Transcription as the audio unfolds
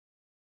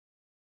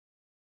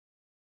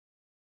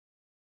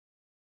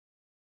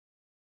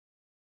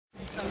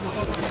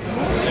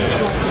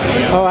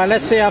Alright,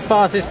 let's see how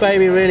fast this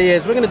baby really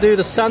is. We're going to do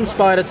the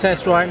Sunspider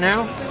test right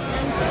now.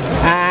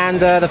 And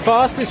the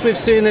fastest we've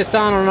seen this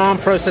done on an ARM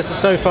processor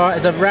so far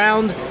is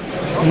around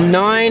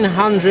 9,000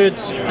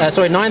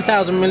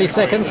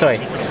 milliseconds,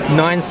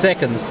 9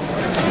 seconds,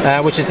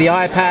 which is the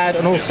iPad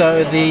and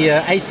also the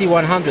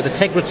AC100, the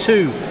Tegra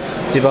 2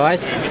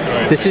 device.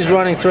 This is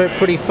running through it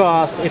pretty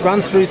fast. It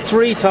runs through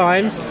 3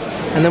 times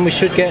and then we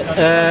should get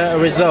a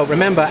result.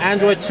 Remember,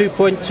 Android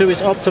 2.2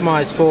 is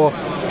optimized for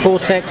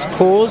Cortex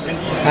cores,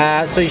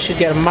 so you should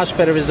get a much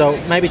better result,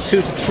 maybe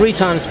 2 to 3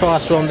 times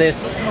faster on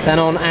this than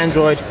on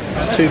Android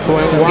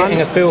 2.1.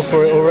 Getting a feel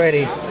for it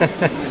already.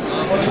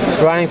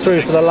 Running through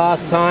for the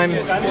last time,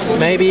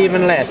 maybe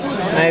even less,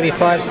 maybe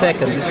 5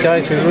 seconds. It's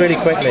going through really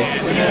quickly.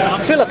 I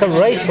feel like a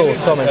racehorse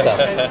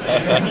commentator.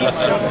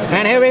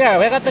 And here we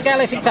go, we've got the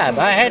Galaxy Tab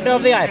ahead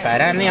of the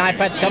iPad, and the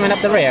iPad's coming up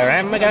the rear,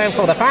 and we're going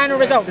for the final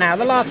result now,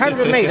 the last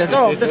 100 meters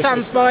of the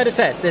Sunspider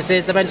test. This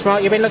is the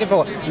benchmark you've been looking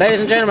for, ladies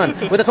and gentlemen,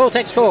 with the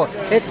Cortex core.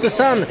 It's the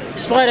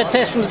Sunspider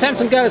test from the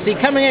Samsung Galaxy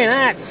coming in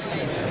at...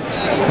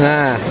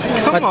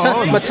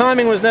 my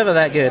timing was never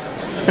that good.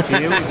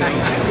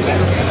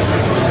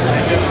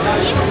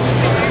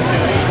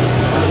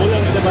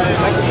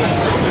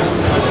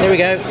 Here we go. Here we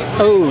go.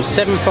 Oh,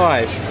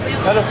 7.5.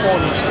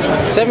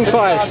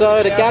 7.5.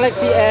 So the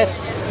Galaxy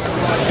S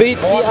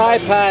beats the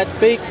iPad,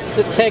 beats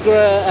the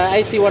Tegra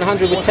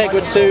AC100 with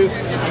Tegra 2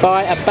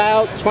 by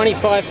about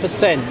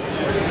 25%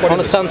 on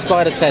the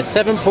Sunspider test.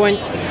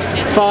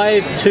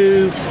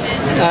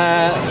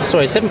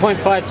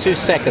 7.52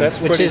 seconds,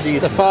 which is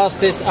the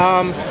fastest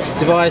ARM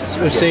device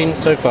we've seen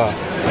so far.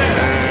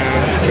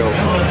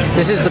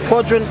 This is the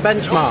Quadrant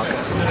benchmark.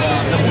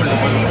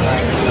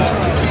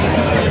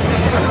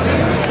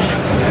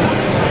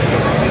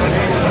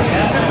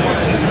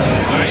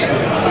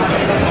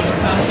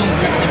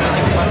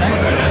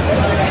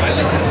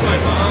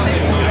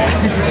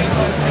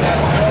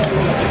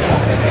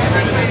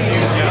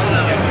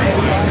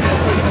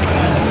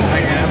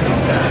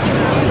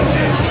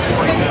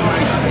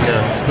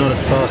 It's not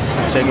as fast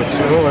as Tegra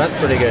 2. Oh, that's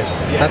pretty good.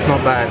 That's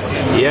not bad.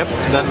 Yep,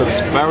 that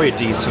looks very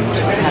decent.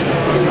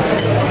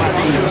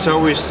 So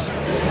we've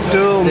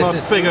still not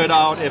figured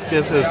out if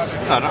this is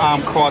an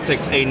ARM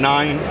Cortex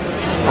A9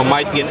 or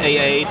might be an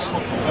A8.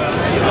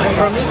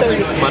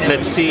 But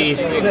let's see.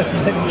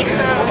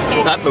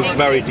 That looks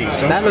very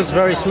decent. That looks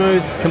very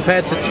smooth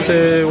compared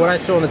to what I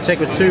saw on the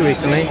Tegra 2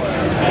 recently.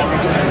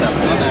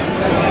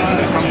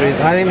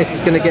 I think this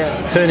is going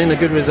to turn in a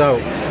good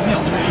result.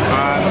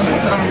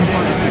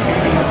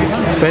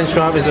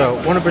 Benchmark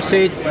result. Want to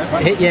proceed?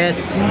 Hit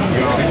yes.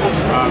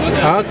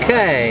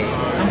 Okay.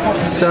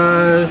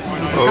 So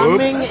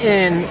coming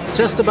in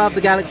just above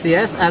the Galaxy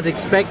S, as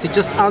expected,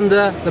 just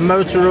under the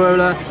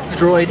Motorola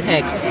Droid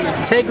X.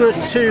 Tegra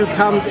 2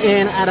 comes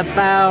in at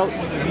about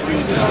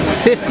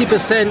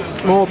 50%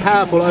 more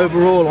powerful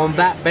overall on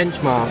that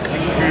benchmark.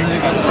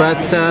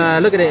 But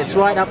look at it, it's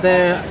right up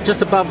there,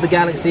 just above the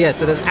Galaxy S,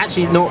 so that's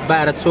actually not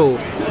bad at all.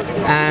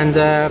 And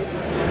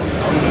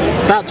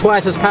about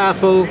twice as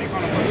powerful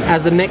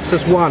as the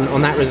Nexus 1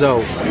 on that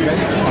result.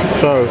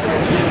 So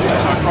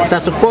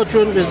that's a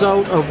Quadrant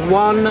result of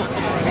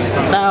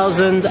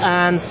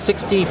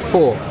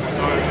 1064.